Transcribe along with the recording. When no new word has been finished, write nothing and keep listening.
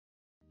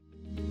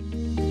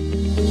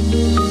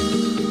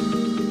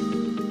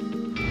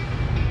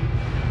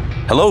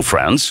Hello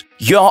friends,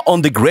 you're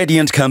on the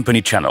Gradient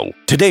Company channel.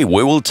 Today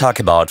we will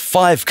talk about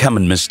 5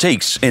 common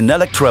mistakes in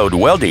electrode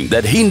welding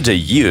that hinder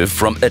you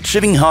from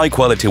achieving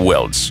high-quality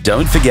welds.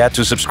 Don't forget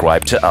to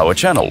subscribe to our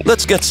channel.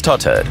 Let's get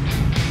started.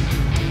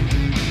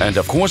 And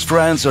of course,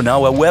 friends, on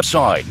our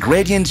website,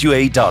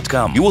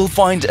 gradientua.com, you will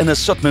find an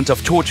assortment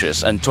of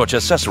torches and torch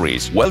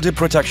accessories, welding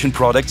protection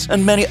products,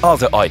 and many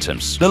other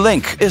items. The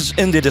link is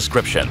in the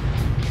description.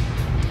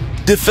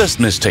 The first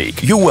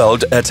mistake: you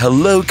weld at a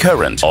low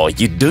current or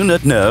you do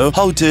not know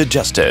how to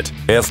adjust it.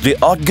 If the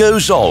arc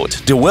goes out,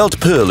 the weld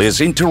pull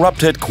is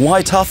interrupted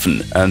quite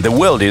often and the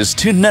weld is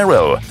too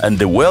narrow and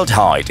the weld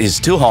height is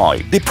too high.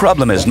 The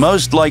problem is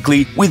most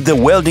likely with the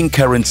welding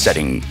current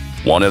setting.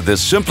 One of the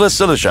simplest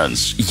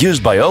solutions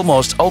used by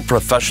almost all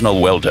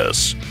professional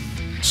welders.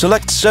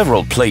 Select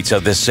several plates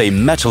of the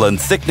same metal and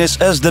thickness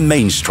as the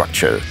main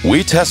structure.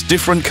 We test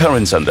different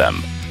currents on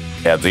them.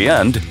 At the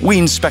end, we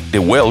inspect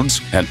the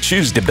welds and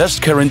choose the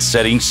best current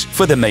settings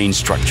for the main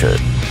structure.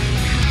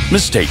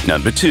 Mistake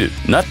number 2.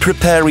 Not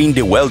preparing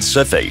the weld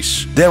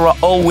surface. There are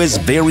always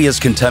various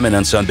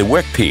contaminants on the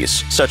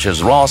workpiece, such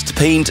as rust,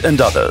 paint,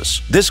 and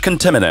others. These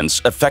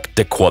contaminants affect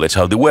the quality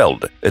of the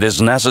weld. It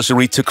is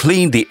necessary to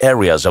clean the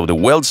areas of the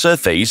weld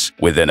surface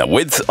within a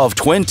width of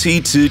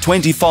 20 to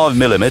 25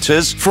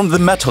 mm from the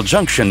metal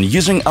junction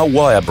using a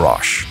wire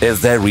brush. If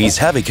there is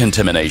heavy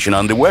contamination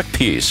on the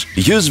workpiece,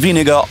 use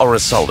vinegar or a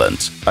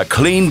solvent. A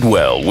cleaned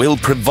weld will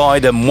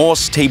provide a more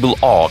stable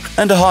arc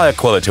and a higher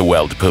quality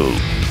weld pull.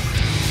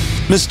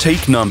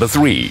 Mistake number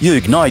 3. You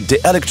ignite the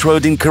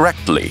electrode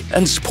incorrectly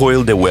and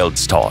spoil the weld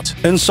start.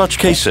 In such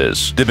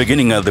cases, the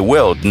beginning of the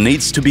weld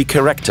needs to be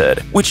corrected,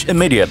 which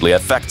immediately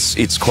affects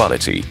its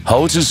quality.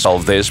 How to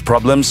solve this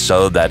problem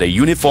so that a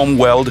uniform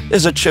weld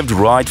is achieved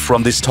right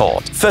from the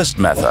start? First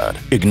method: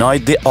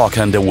 ignite the arc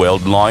on the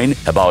weld line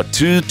about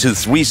 2 to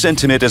 3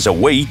 cm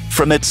away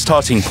from its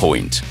starting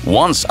point.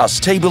 Once a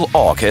stable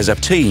arc is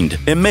obtained,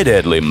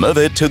 immediately move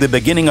it to the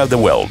beginning of the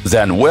weld.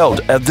 Then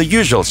weld at the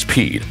usual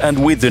speed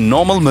and with the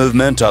normal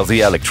movement of the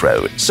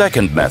electrode.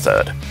 Second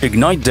method: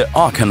 ignite the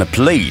arc on a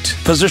plate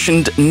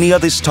positioned near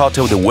the start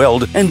of the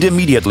weld and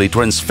immediately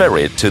transfer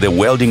it to the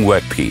welding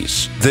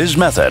workpiece. This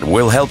method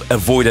will help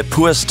avoid a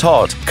poor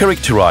start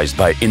characterized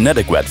by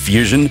inadequate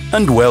fusion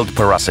and weld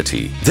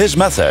porosity. This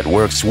method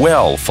works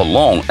well for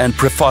long and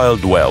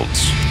profiled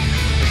welds.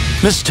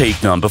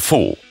 Mistake number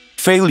 4.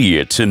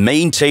 Failure to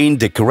maintain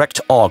the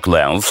correct arc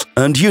length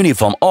and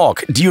uniform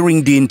arc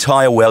during the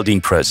entire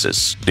welding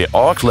process. The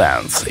arc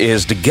length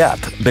is the gap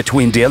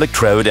between the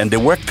electrode and the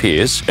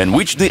workpiece in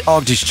which the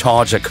arc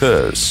discharge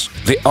occurs.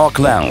 The arc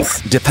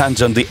length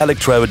depends on the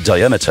electrode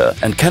diameter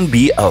and can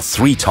be of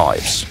 3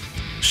 types.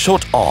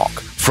 Short arc,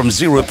 from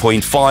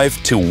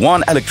 0.5 to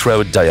 1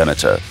 electrode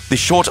diameter. The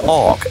short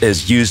arc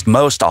is used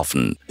most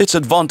often. Its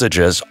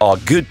advantages are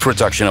good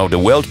protection of the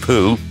weld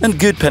pull and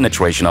good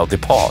penetration of the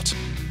part.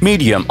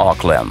 Medium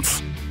arc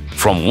length,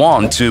 from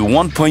 1 to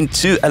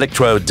 1.2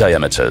 electrode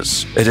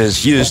diameters. It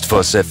is used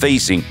for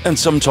surfacing and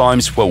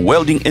sometimes for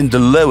welding in the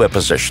lower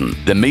position.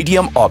 The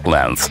medium arc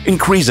length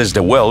increases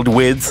the weld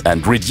width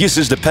and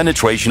reduces the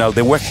penetration of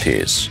the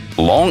workpiece.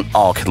 Long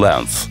arc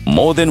length,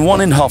 more than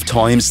 1.5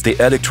 times the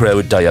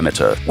electrode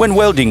diameter. When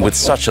welding with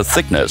such a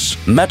thickness,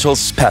 metal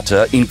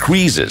spatter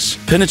increases,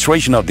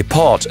 penetration of the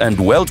part and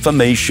weld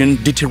formation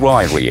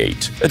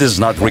deteriorate. It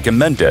is not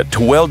recommended to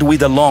weld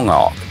with a long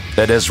arc.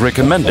 It is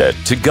recommended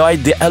to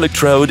guide the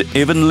electrode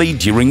evenly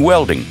during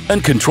welding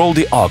and control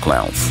the arc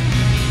length.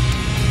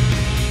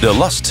 The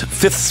last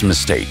 5th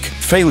mistake: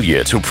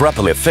 failure to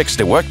properly fix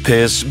the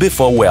workpiece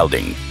before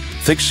welding.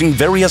 Fixing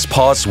various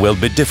parts will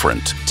be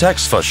different.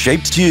 Tacks for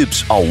shaped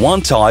tubes are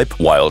one type,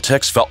 while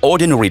tacks for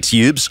ordinary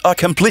tubes are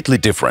completely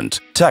different.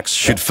 Tacks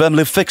should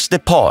firmly fix the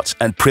part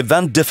and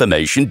prevent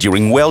deformation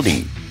during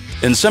welding.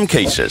 In some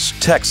cases,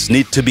 tacks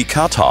need to be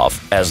cut off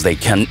as they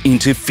can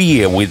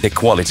interfere with the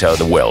quality of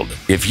the weld.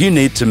 If you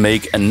need to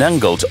make an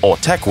angled or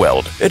tack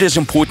weld, it is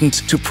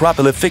important to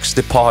properly fix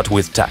the part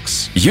with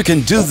tacks. You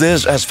can do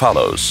this as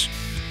follows.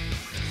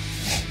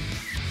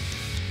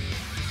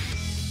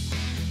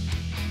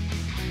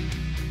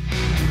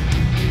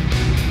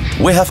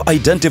 We have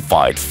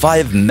identified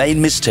 5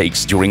 main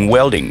mistakes during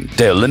welding,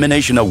 the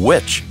elimination of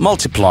which,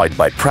 multiplied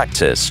by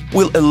practice,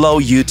 will allow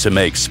you to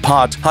make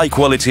smart,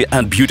 high-quality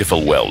and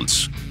beautiful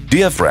welds.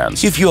 Dear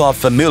friends, if you are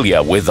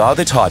familiar with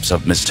other types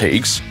of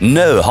mistakes,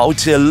 know how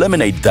to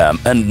eliminate them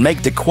and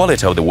make the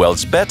quality of the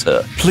welds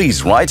better,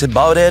 please write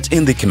about it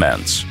in the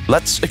comments.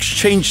 Let's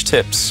exchange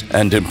tips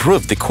and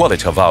improve the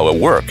quality of our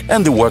work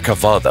and the work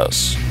of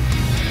others.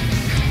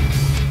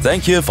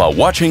 Thank you for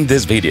watching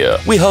this video.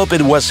 We hope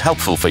it was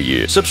helpful for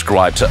you.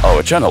 Subscribe to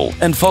our channel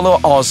and follow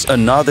us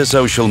on other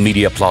social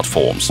media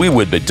platforms. We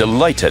would be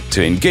delighted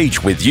to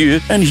engage with you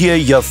and hear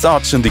your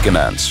thoughts in the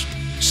comments.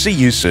 See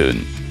you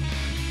soon.